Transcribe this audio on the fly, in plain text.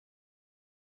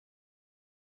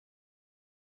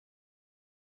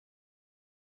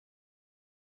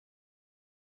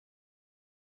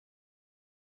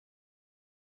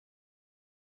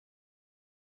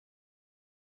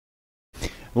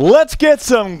Let's get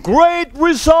some great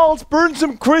results, burn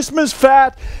some Christmas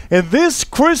fat in this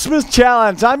Christmas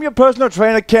challenge. I'm your personal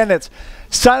trainer, Kenneth.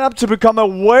 Sign up to become a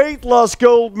Weight Loss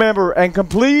Gold member and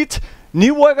complete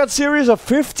new workout series of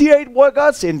 58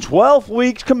 workouts in 12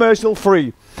 weeks commercial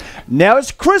free. Now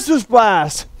it's Christmas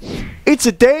Blast. It's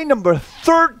a day number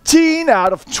 13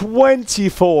 out of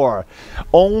 24.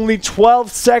 Only 12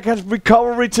 seconds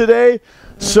recovery today.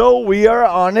 So we are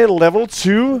on a level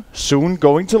 2, soon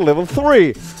going to level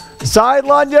 3. Side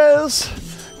lunges,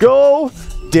 go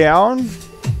down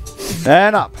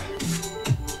and up.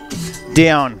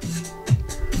 Down,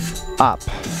 up,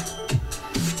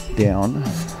 down,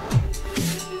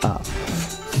 up,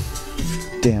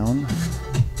 down,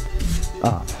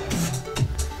 up,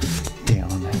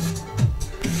 down,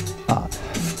 up,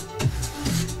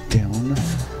 down.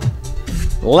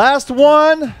 Last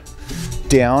one,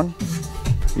 down.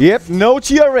 Yep, no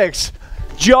TRX.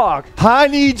 Jog, high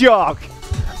knee jog.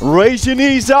 Raise your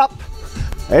knees up.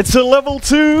 It's a level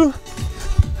 2.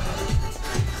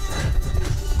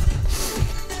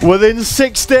 Within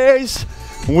 6 days,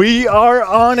 we are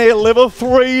on a level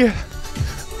 3.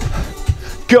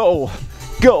 Go,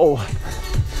 go.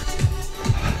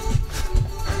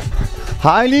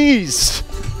 High knees.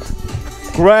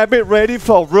 Grab it, ready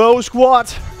for row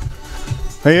squat.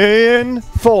 In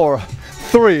 4,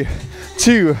 3,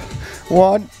 2,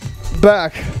 1,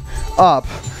 back, up,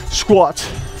 squat.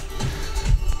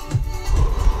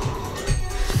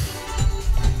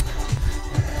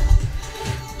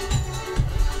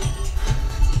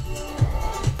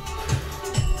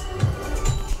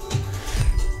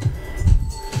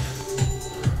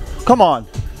 Come on.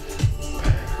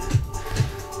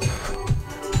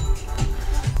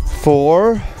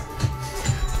 4,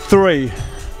 3,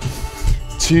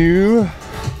 2,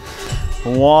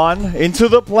 1, into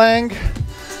the plank,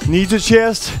 knee to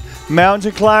chest,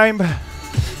 mountain climb,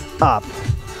 up.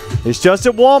 It's just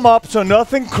a warm up, so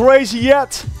nothing crazy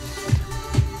yet.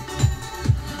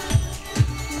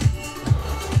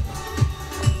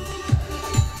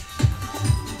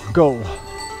 Go.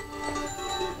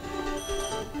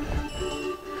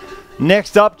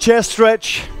 Next up, chest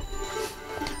stretch.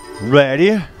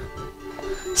 Ready,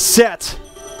 set.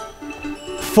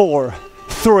 4,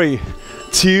 3,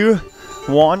 2,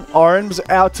 1, arms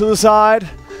out to the side.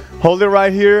 Hold it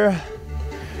right here.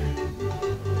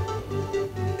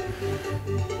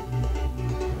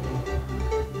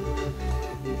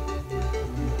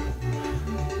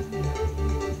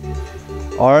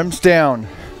 Arms down.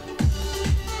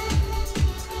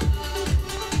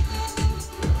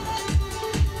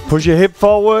 Push your hip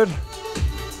forward.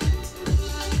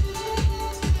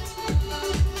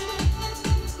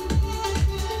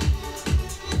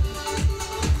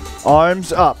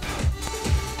 Arms up.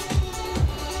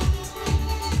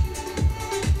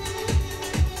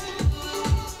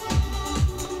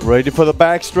 Ready for the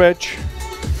back stretch.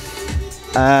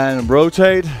 And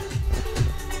rotate.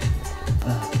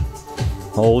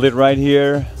 Hold it right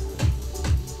here.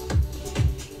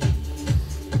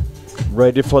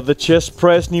 Ready for the chest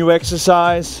press, new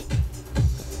exercise.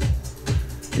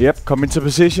 Yep, come into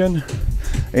position.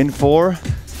 In 4,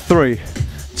 3,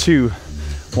 2,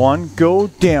 1, go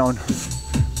down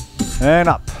and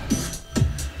up,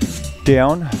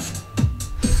 down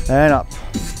and up,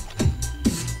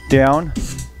 down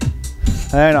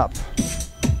and up,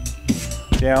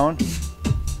 down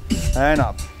and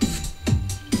up,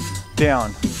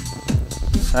 down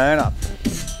and up,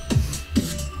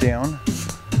 down,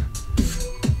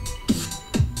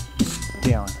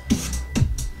 down,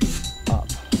 up,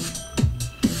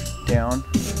 down.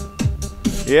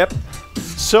 Yep.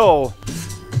 So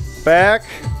back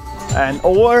and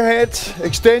overhead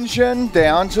extension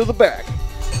down to the back.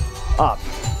 Up,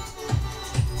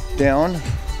 down,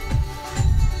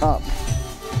 up,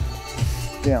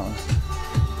 down,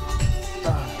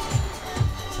 up,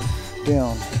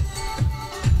 down,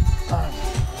 up.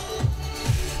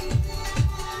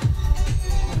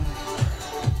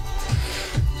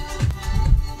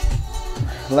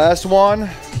 Last one.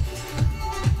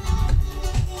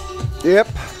 Yep.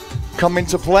 Come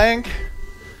into plank.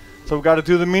 So we've got to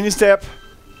do the mini step.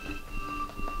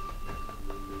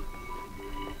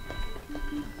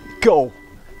 Go.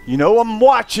 You know I'm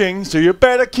watching, so you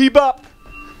better keep up.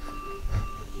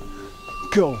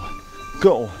 Go,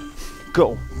 go,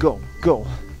 go, go, go.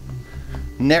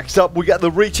 Next up, we got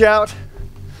the reach out.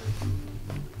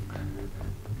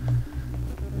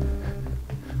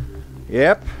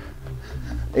 Yep.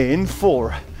 In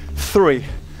 4, 3,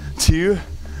 2,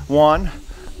 1,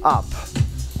 up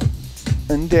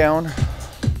and down,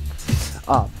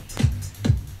 up,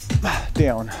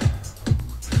 down.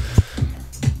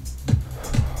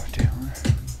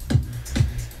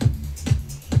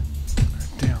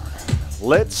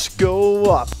 Let's go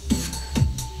up.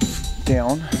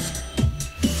 Down.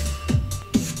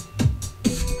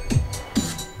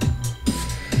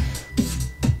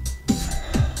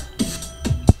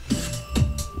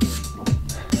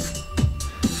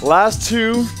 Last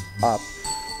two, up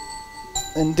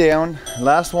and down.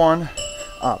 Last one,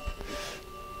 up,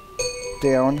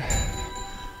 down.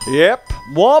 Yep,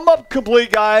 warm up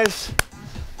complete, guys.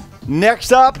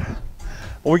 Next up,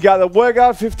 we got the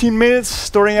workout, 15 minutes,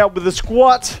 starting out with the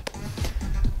squat.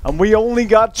 And we only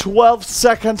got 12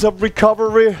 seconds of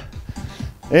recovery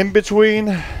in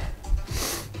between.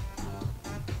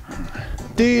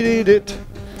 Did it.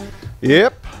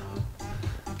 Yep.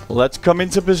 Let's come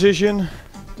into position.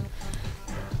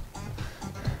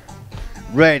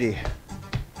 Ready.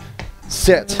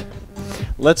 Set.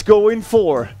 Let's go in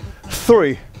 4,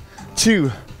 3, 2,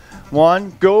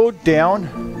 1. Go down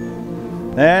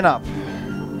and up.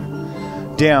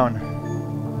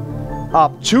 Down.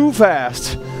 Up. 2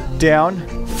 fast. Down.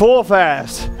 4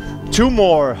 fast. 2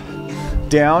 more.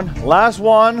 Down. Last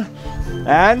one.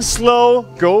 And slow.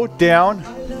 Go down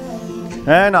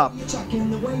and up.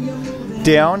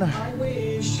 Down.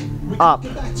 Up.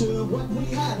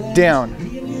 Down.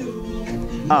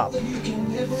 Up.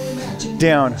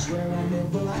 Down.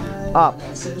 Up.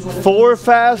 4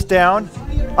 fast. Down.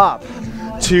 Up.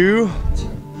 2,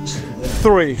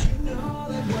 3,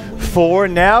 4.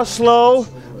 Now slow.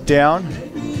 Down.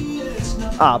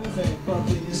 Up.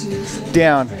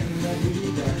 Down.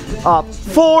 Up.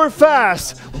 4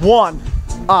 fast. 1.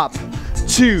 Up.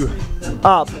 2.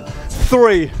 Up.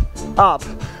 3. Up.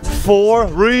 4.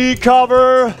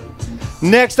 Recover.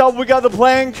 Next up, we got the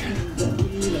plank.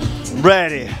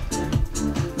 Ready.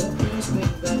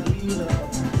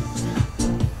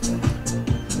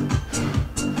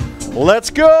 Let's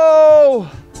go.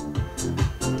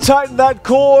 Tighten that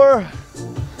core.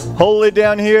 Hold it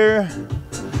down here.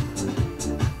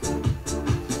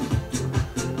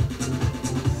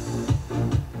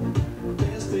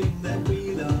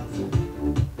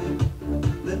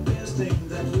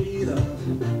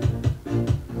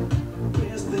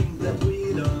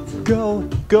 Go,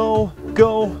 go,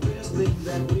 go.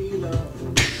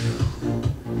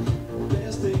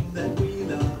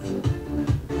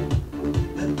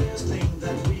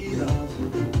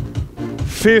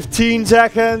 15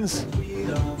 seconds.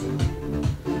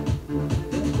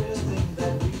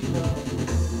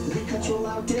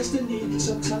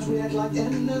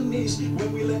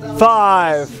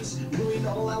 5.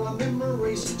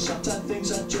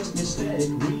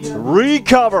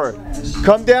 Recover.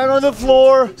 Come down on the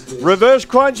floor. Reverse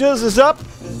crunches is up.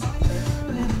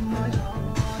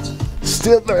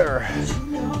 Still there.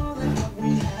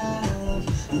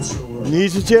 Knee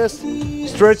to chest.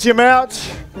 Stretch them out.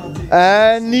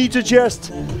 And knee to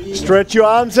chest. Stretch your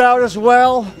arms out as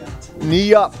well.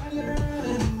 Knee up.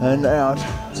 And out.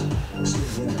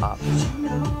 Up.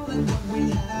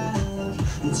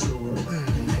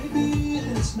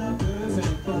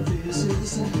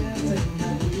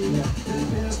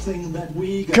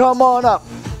 Come on up.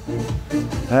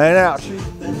 And out.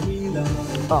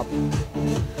 Up.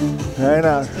 And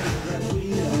out.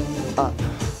 Up.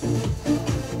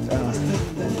 Down.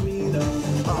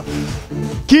 Up.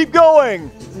 Keep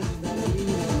going.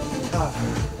 Up.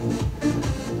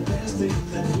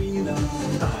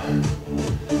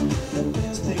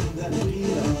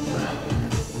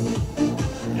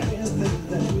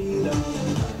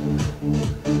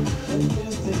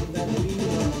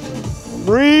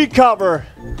 3, cover.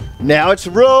 Now it's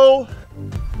row.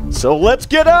 So let's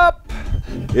get up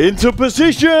into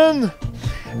position.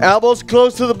 Elbows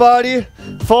close to the body.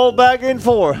 Fall back in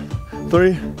 4,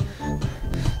 3,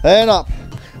 and up.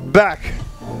 Back.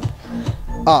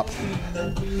 Up.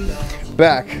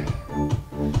 Back.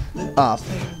 Up.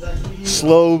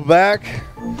 Slow back.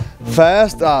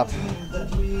 Fast up.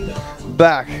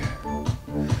 Back.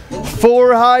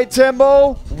 4 high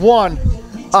tempo. 1.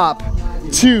 Up.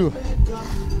 2.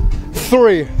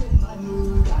 3.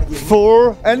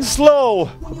 4. And slow.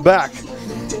 Back.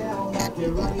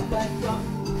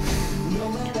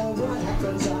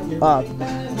 Up.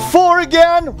 4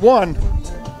 again. 1.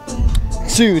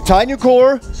 2. Tighten your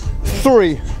core.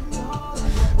 3.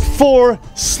 4.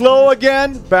 Slow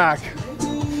again. Back.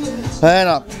 And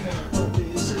up.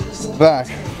 Back.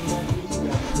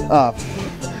 Up.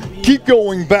 Keep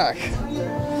going back.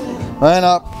 And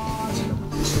up.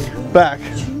 Back.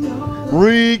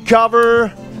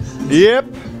 Recover. Yep.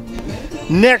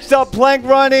 Next up, plank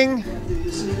running.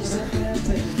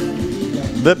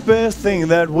 The best thing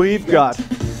that we've got.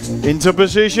 Into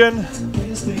position.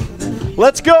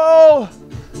 Let's go.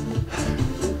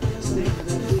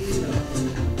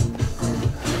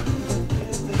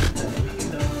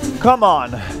 Come on.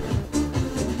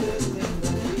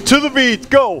 To the beat.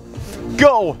 Go.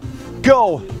 Go.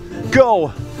 Go.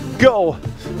 Go. Go.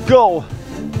 Go.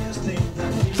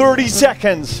 30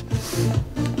 seconds.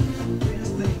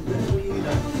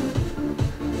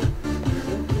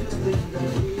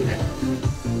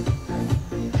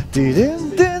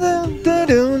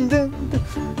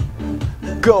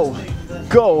 Go.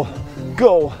 Go.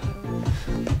 Go.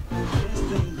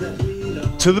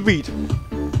 To the beat.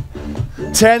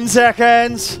 10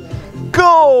 seconds.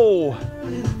 Go.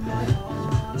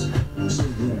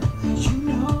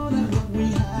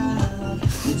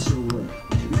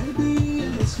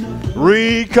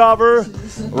 Recover.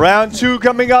 Round 2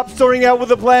 coming up, starting out with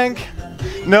the plank.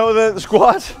 No, the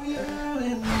squat.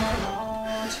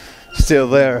 Still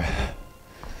there.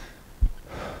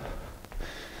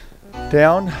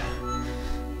 Down.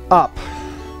 Up.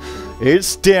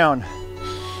 It's down.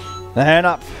 And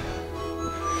up.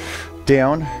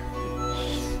 Down.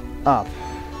 Up.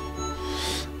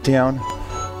 Down.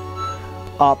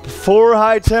 Up. 4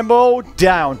 high tempo.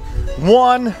 Down.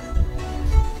 1,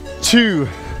 2,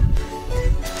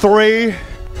 3.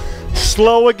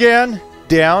 Slow again.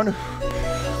 Down.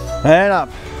 And up.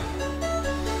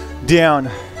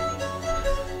 Down.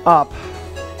 Up.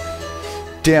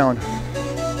 Down.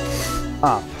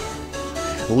 Up.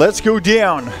 Let's go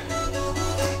down.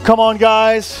 Come on,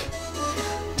 guys.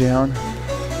 Down.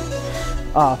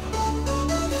 Up.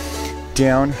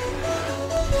 Down.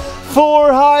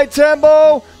 4 high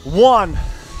tempo. 1,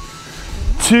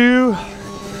 2,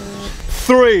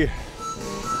 3,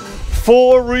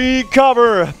 4.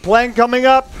 Recover. Plank coming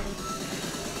up.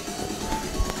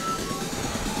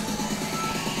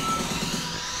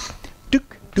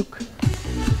 Dook, dook.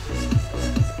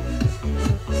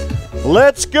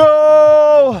 Let's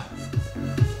go.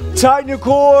 Tighten your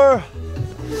core.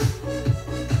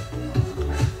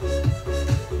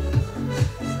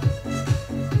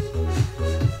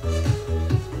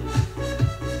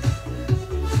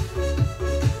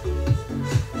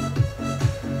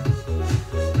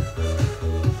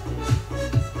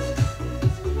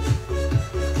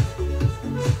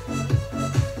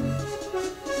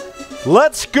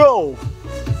 Let's go.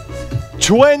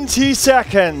 20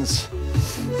 seconds.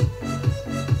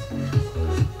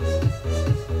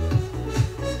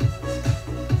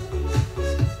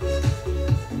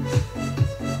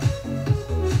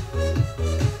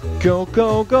 Go,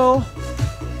 go, go.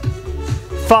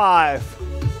 5.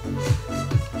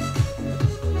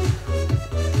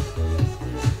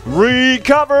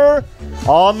 Recover.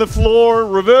 On the floor,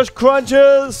 reverse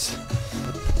crunches.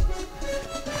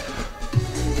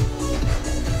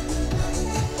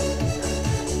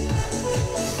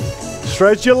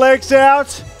 Stretch your legs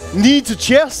out, knee to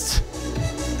chest,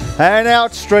 and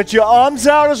out. Stretch your arms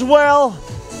out as well,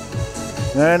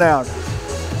 and out.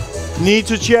 Knee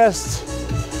to chest,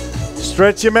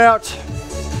 stretch them out,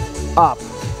 up,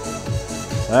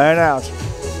 and out,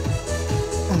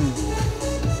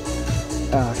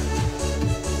 out,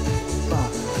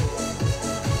 up,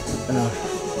 and out.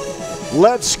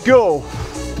 Let's go.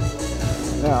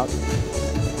 Out,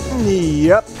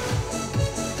 yep,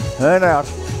 and out.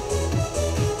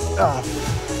 Up.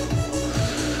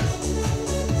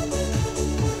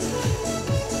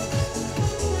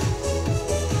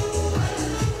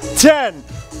 10.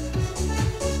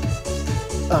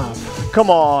 Up. Come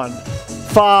on.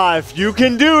 5. You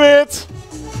can do it.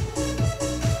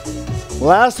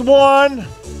 Last one.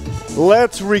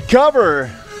 Let's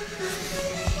recover.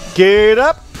 Get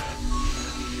up.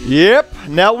 Yep.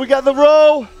 Now we got the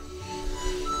row.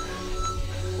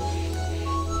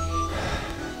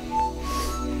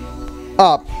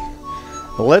 Up.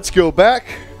 Let's go back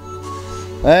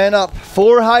and up.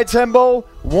 4 high tempo.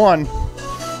 1,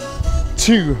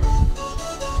 2,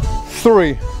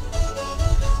 3,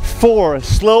 4.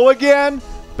 Slow again.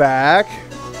 Back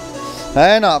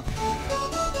and up.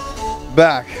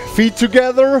 Back. Feet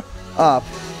together. Up.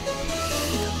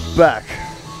 Back.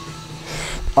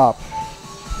 Up.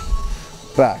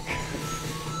 Back.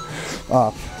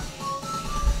 Up.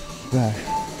 Back.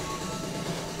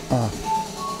 Up.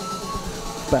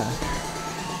 Back.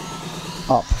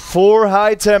 Up. 4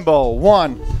 high tempo.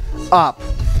 1. Up.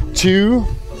 2.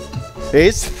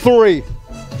 It's 3.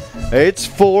 It's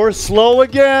 4. Slow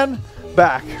again.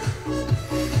 Back.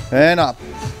 And up.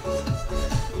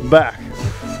 Back.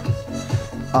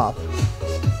 Up.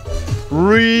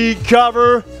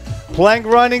 Recover. Plank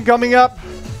running coming up.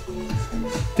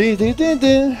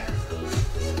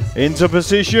 Into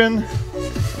position.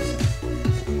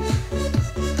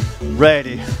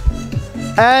 Ready.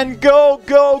 And go,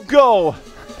 go, go.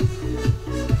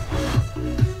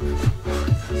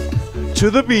 To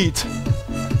the beat.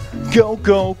 Go,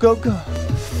 go, go, go.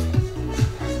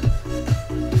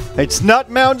 It's not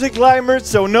mountain climbers,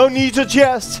 so no need to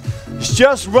adjust. It's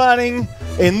just running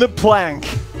in the plank.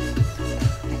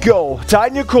 Go,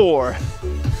 tighten your core.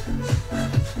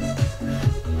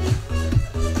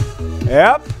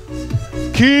 Yep.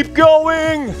 Keep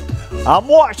going. I'm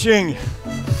watching.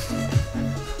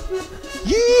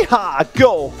 Yeehaw,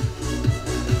 go.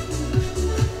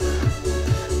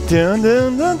 Dun,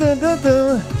 dun, dun, dun, dun,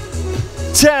 dun.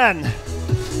 10.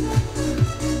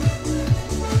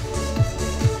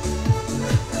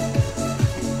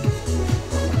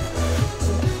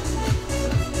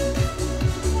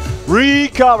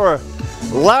 Recover.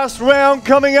 Last round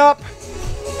coming up.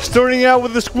 Starting out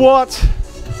with the squat.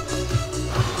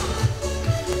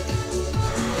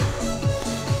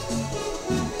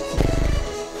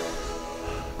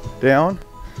 Down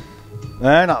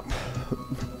and up.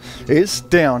 It's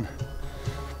down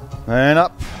and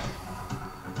up.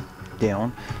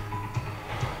 Down,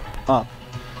 up,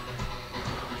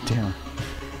 down.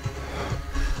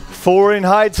 4 in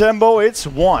high tempo. It's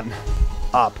 1,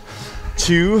 up,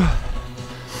 2,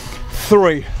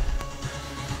 3,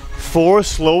 4.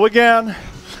 Slow again.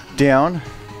 Down,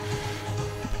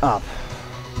 up,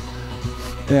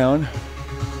 down,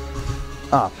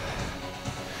 up.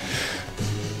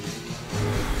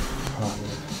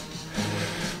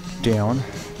 Down,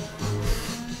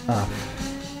 up,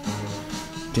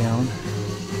 down,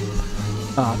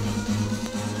 up,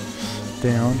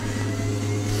 down,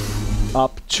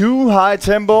 up. 2 high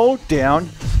tempo. Down,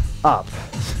 up,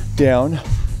 down,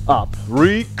 up.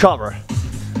 Recover.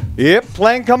 Yep,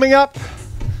 plank coming up.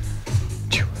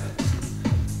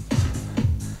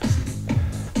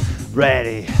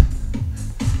 Ready.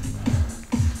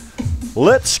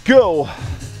 Let's go.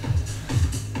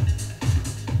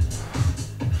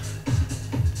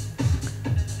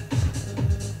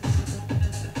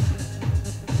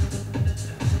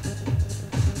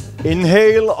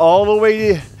 Inhale all the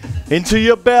way into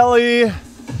your belly.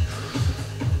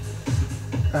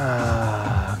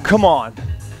 Come on.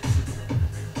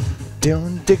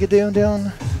 Down, dig it down,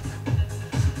 down.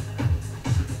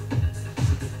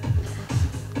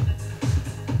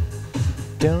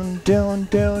 Down, down,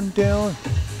 down, down.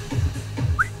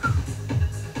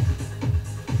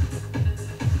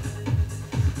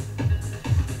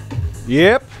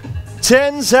 Yep,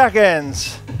 10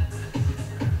 seconds.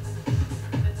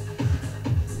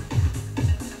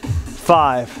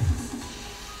 5.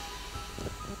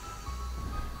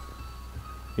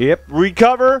 Yep,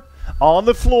 recover on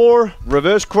the floor,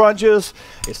 reverse crunches.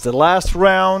 It's the last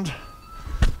round.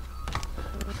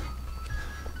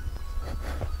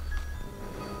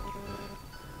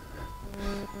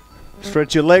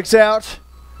 Stretch your legs out,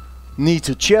 knee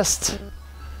to chest.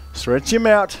 Stretch them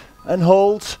out and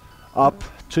hold. Up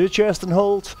to your chest and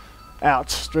hold. Out,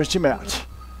 stretch them out.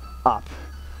 Up,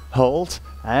 hold,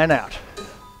 and out.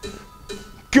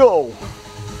 Go.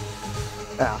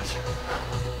 Out.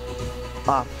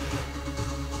 Up.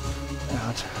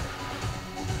 Out.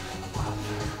 Up.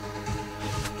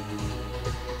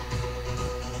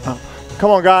 Up.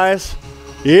 Come on, guys.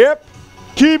 Yep.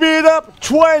 Keep it up.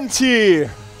 20.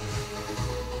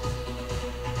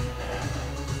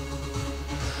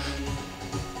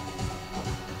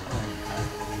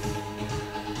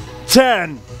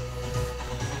 10.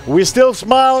 We're still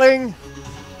smiling.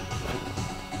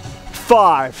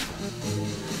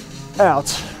 5.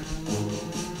 Out.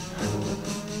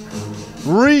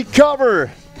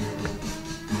 Recover.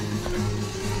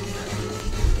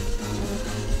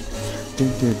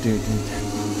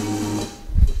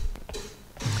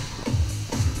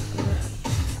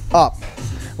 Up.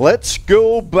 Let's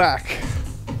go back.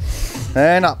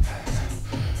 And up.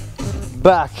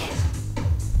 Back.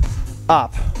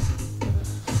 Up.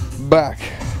 Back.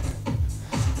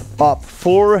 Up.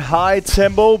 4 high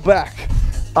tempo. Back.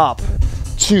 Up.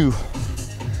 2.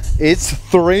 It's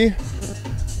 3.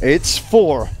 It's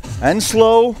 4. And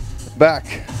slow. Back.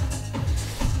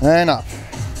 And up.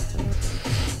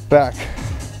 Back.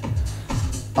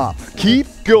 Up. Keep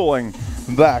going.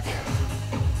 Back.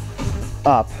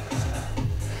 Up.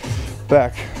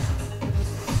 Back.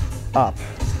 Up.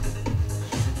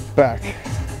 Back.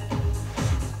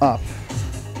 Up.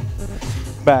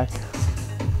 Back.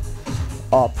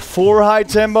 Up. 4 high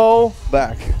tempo.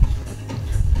 Back.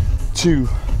 2.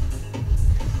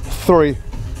 3.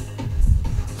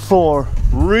 4.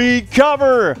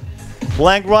 Recover.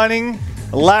 Plank running.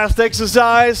 Last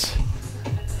exercise.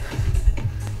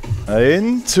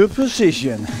 Into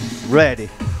position. Ready.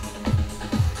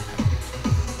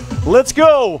 Let's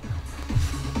go.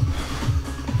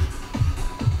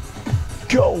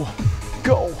 Go.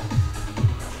 Go.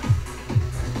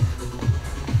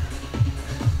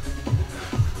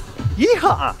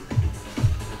 Yeehaw!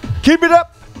 Keep it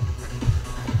up.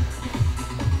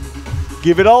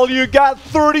 Give it all you got,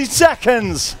 30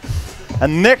 seconds.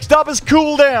 And next up is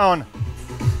cool down.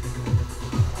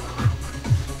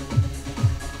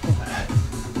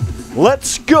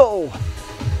 Let's go.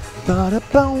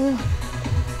 Ba-da-boom.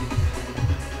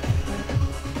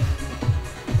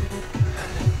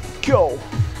 Go.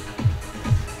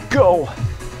 Go.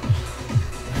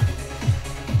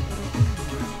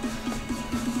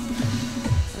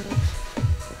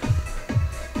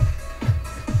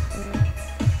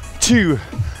 Two,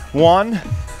 one,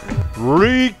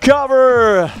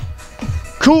 recover.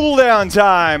 Cool down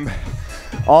time.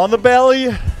 On the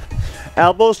belly,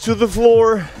 elbows to the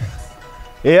floor.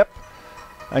 Yep.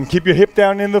 And keep your hip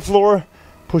down in the floor.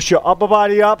 Push your upper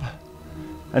body up.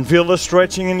 And feel the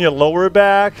stretching in your lower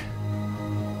back.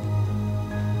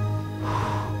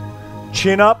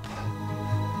 Chin up.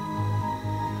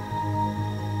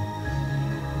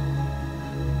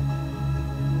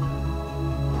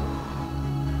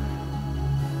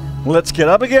 Let's get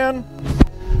up again.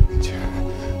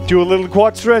 Do a little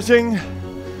quad stretching.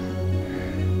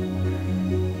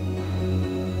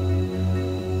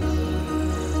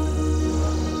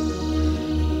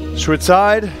 Switch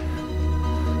side.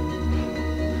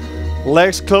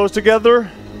 Legs close together.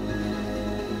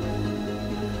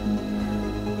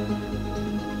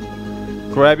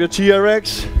 Grab your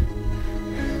TRX.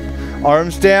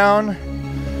 Arms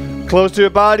down. Close to your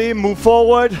body. Move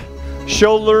forward.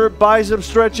 Shoulder, bicep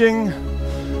stretching.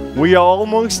 We are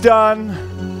almost done.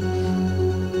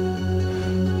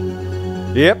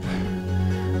 Yep.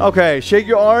 Okay, shake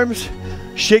your arms.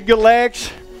 Shake your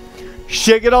legs.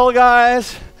 Shake it all,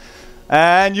 guys.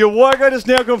 And your workout is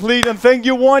now complete, and thank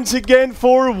you once again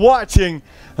for watching.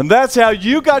 And that's how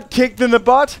you got kicked in the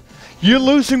butt. You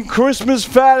lose some Christmas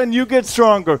fat and you get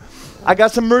stronger. I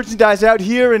got some merchandise out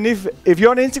here, and if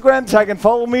you're on Instagram, tag and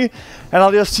follow me, and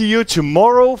I'll just see you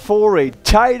tomorrow for a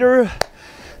tighter,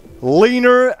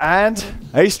 leaner, and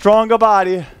a stronger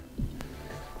body.